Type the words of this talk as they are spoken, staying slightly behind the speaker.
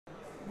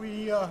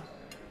We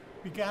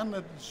began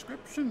the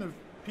description of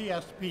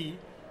PSP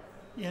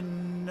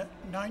in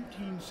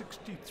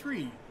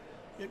 1963.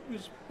 It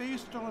was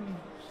based on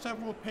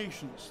several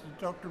patients that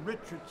Dr.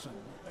 Richardson,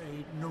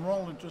 a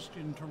neurologist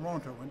in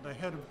Toronto and the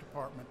head of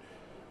department,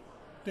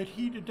 that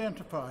he'd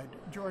identified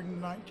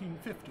during the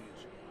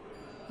 1950s.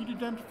 He'd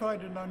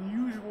identified an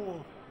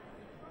unusual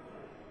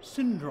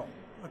syndrome,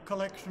 a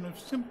collection of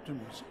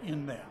symptoms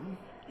in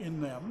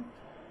them.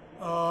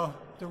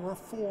 There were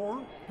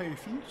 4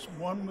 patients.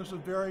 One was a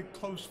very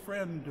close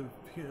friend of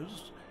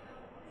his,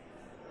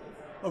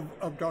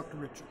 of Dr.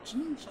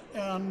 Richardson's,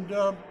 and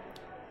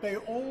they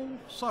all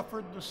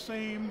suffered the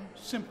same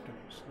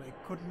symptoms. They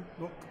couldn't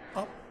look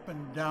up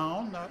and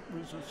down. That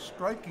was a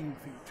striking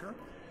feature.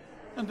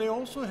 And they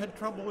also had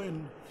trouble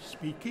in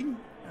speaking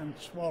and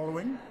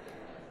swallowing.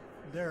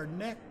 Their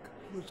neck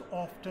was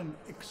often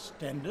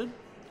extended,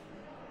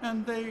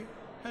 and they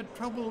had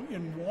trouble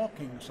in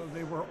walking, so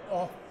they were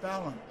off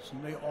balance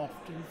and they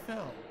often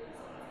fell.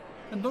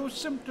 And those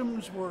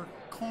symptoms were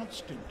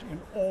constant in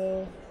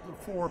all the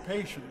 4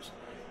 patients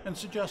and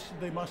suggested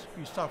they must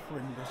be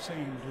suffering the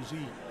same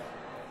disease.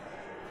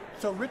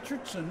 So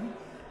Richardson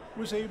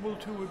was able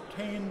to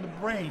obtain the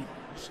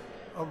brains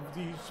of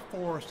these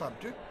 4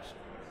 subjects,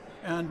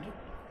 and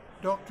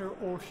Dr.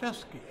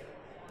 Olszewski,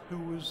 who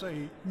was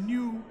a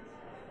new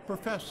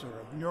professor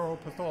of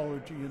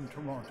neuropathology in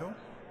Toronto,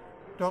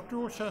 Dr.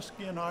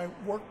 Olszewski and I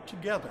worked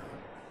together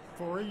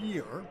for a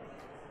year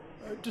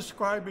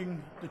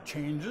describing the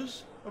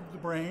changes of the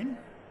brain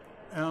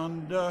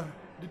and the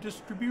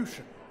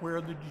distribution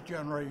where the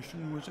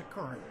degeneration was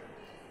occurring.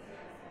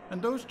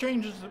 And those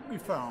changes that we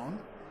found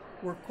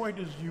were quite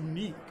as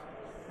unique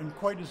and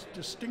quite as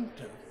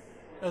distinctive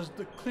as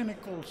the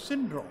clinical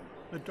syndrome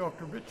that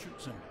Dr.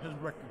 Richardson has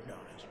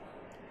recognized.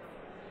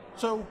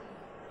 So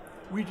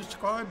we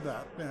described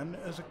that then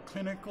as a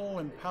clinical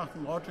and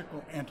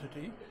pathological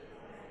entity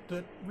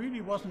that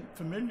really wasn't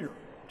familiar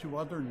to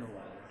other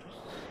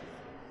neurologists.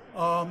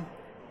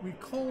 We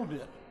called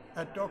it,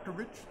 at Dr.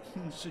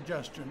 Richardson's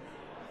suggestion,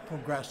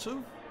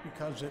 progressive,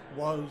 because it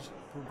was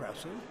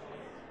progressive,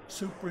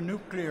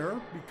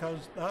 supranuclear,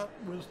 because that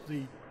was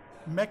the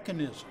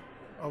mechanism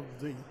of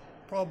the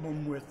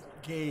problem with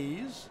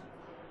gaze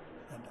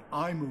and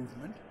eye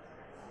movement,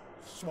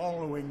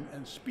 swallowing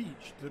and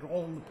speech that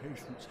all the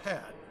patients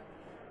had.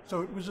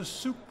 So it was a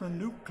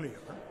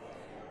supranuclear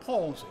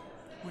palsy,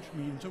 which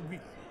means a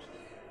weakness.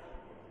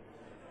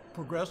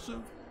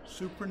 Progressive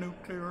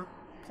supranuclear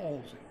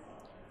palsy,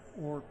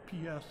 or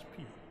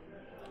PSP.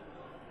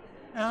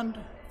 And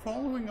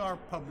following our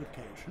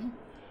publication,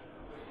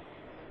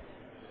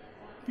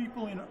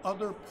 people in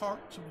other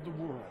parts of the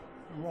world,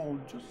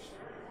 neurologists,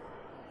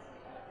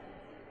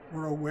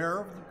 were aware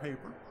of the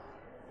paper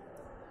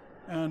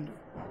and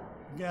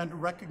began to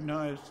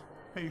recognize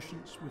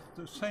patients with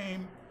the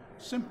same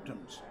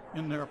symptoms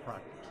in their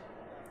practice.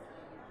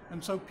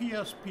 And so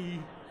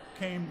PSP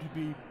came to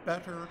be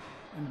better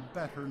and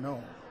better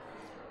known.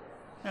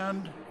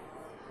 And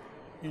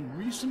in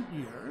recent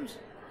years,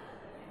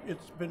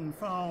 it's been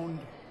found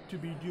to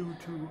be due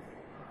to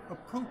a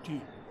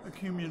protein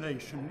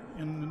accumulation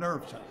in the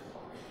nerve cell,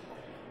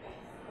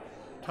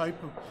 a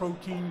type of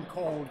protein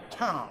called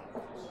tau,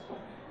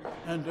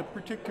 and a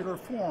particular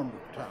form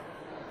of tau,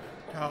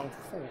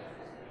 tau-4.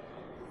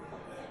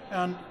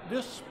 And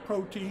this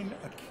protein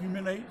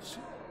accumulates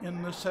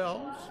in the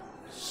cells,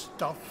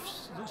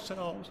 stuffs the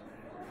cells,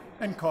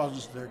 and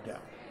causes their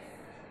death.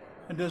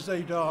 And as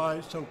they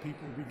die, so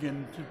people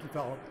begin to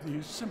develop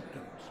these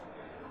symptoms: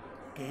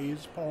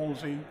 gaze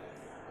palsy,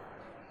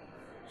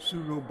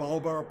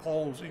 pseudobulbar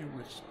palsy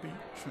with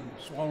speech and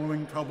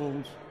swallowing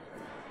troubles,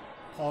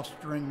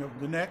 posturing of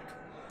the neck,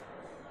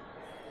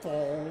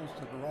 falls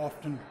that are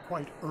often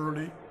quite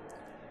early,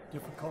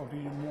 difficulty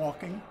in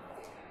walking,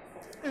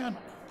 and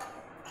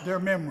their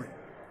memory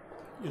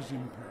is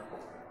impaired.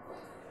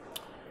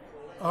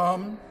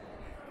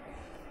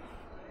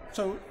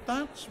 So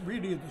that's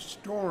really the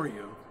story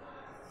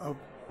of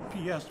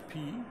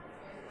PSP,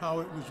 how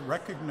it was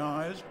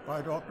recognized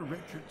by Dr.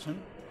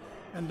 Richardson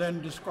and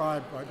then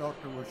described by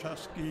Dr.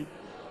 Olszewski.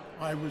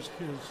 I was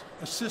his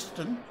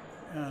assistant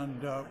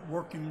and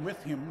working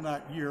with him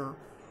that year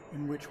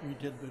in which we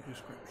did the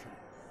description.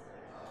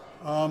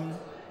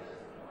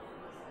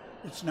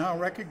 It's now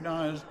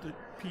recognized that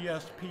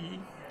PSP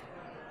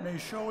may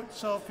show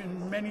itself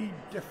in many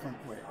different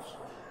ways.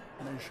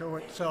 It may show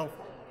itself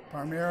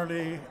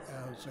primarily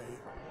as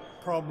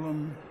a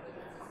problem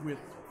with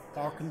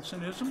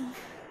Parkinsonism,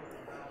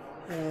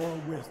 or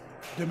with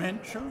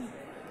dementia,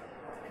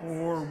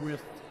 or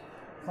with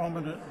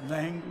prominent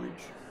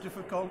language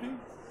difficulty.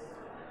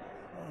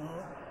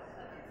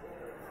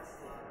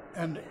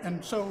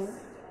 And so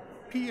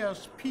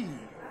PSP,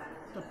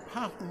 the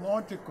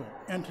pathological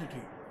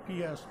entity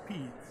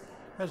PSP,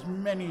 has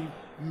many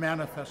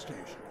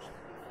manifestations.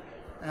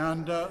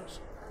 And the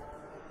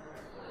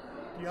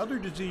other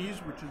disease,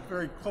 which is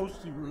very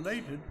closely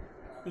related,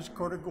 is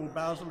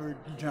corticobasilar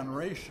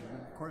degeneration.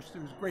 And of course,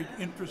 there's great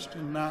interest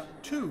in that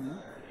too.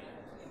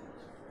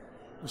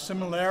 The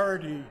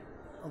similarity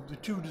of the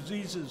two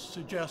diseases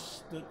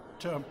suggests that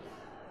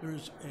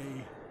there's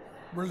a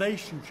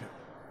relationship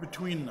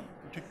between them,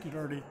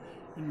 particularly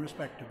in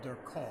respect of their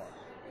cause.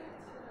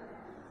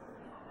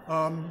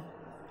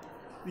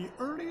 The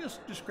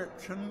earliest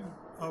description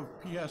of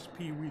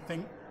PSP, we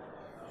think,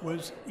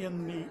 was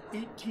in the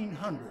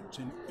 1800s,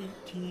 in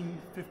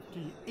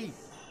 1858,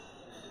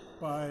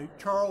 by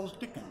Charles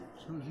Dickens,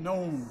 who's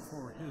known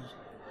for his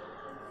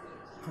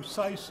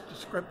precise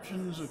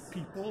descriptions of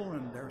people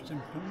and their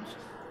symptoms.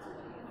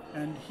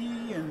 And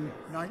he, in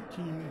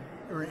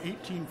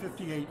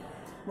 1858,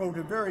 wrote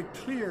a very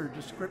clear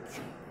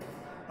description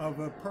of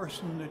a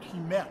person that he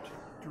met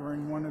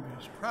during one of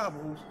his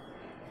travels,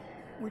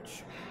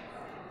 which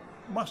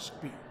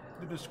must be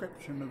the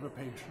description of a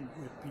patient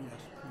with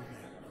PSP.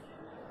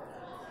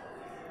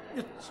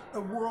 It's a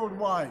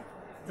worldwide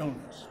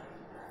illness,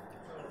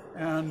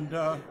 and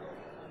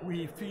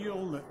we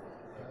feel that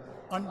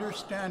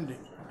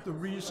understanding the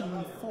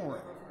reason for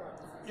it,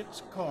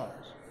 its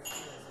cause,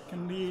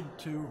 can lead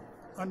to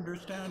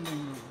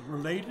understanding of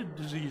related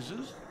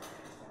diseases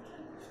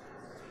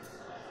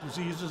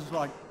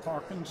like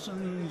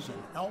Parkinson's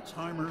and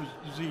Alzheimer's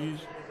disease.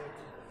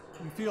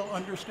 We feel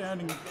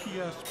understanding of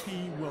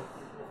PSP will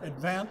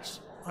advance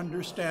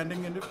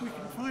understanding, and if we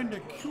can find a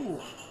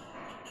cure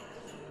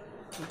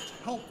that's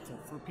helpful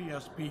for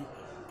PSP,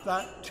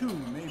 that too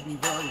may be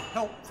very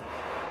helpful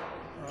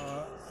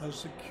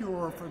as a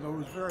cure for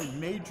those very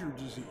major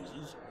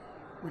diseases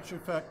which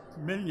affect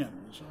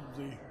millions of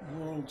the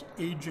world's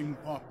aging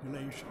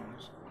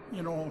populations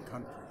in all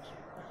countries.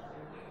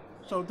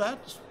 So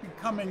that's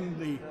becoming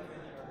the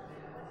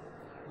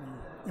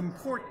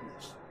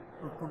importance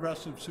of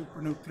progressive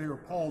supranuclear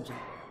palsy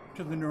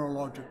to the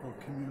neurological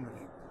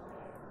community.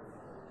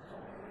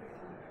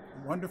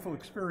 A wonderful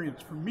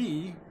experience for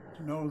me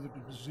to know that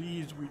the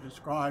disease we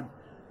described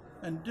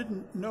and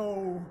didn't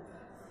know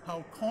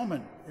how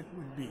common it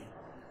would be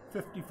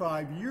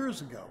 55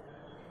 years ago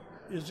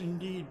is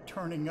indeed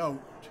turning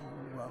out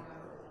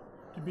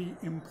to be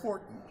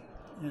important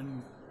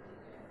in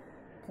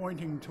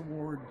pointing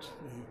towards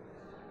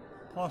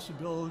the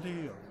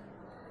possibility of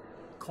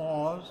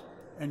cause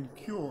and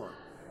cure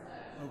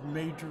of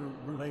major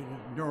related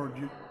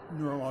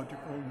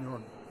neurological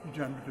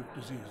neurodegenerative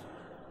diseases.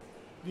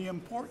 The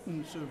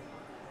importance of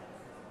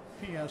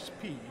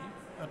PSP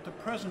at the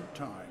present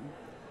time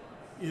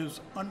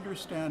is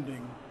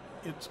understanding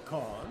its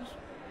cause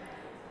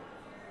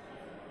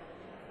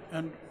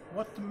and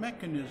what the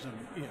mechanism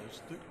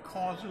is that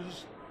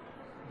causes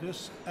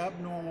this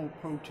abnormal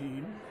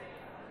protein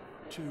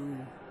to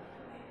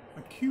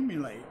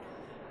accumulate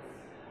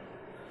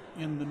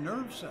in the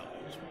nerve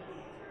cells,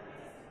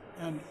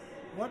 and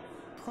what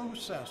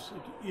process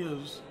it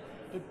is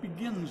that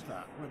begins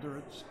that, whether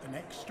it's an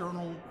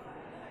external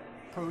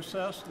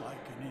process like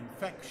an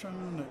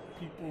infection that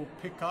people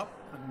pick up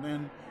and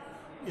then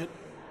it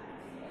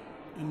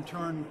in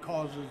turn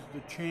causes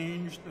the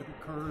change that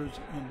occurs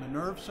in the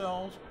nerve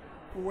cells,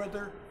 or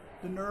whether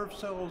the nerve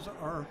cells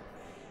are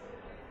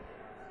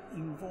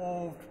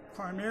involved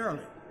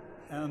primarily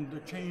and the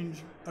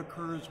change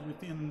occurs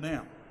within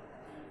them.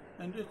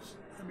 And it's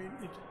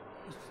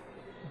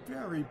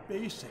very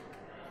basic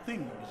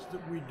things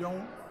that we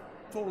don't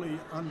fully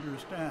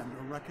understand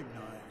or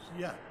recognize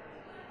yet.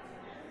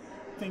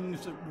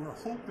 Things that we're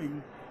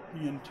hoping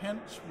the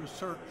intense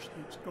research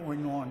that's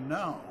going on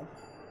now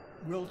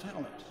will tell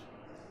us.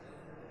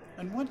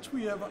 And once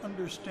we have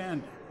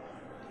understanding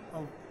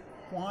of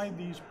why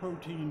these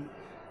protein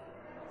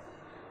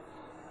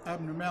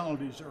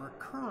abnormalities are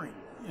occurring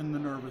in the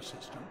nervous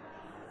system,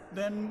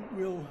 then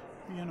we'll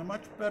be in a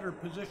much better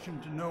position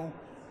to know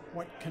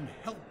what can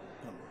help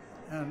them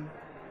and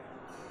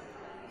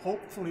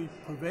hopefully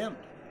prevent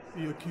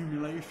the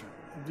accumulation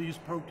of these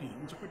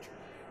proteins, which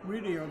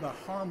really are the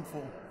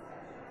harmful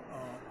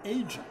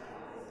agent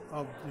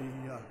of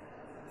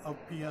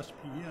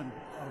PSP and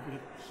of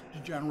its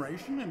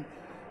degeneration, and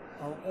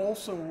are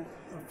also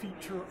a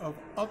feature of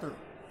other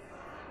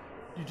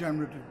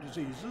degenerative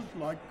diseases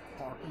like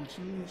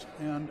Parkinson's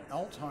and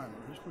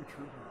Alzheimer's, which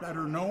are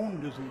better known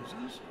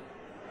diseases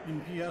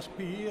in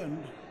PSP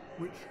and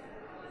which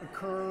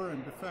occur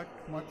and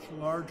affect much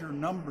larger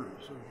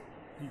numbers of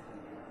people.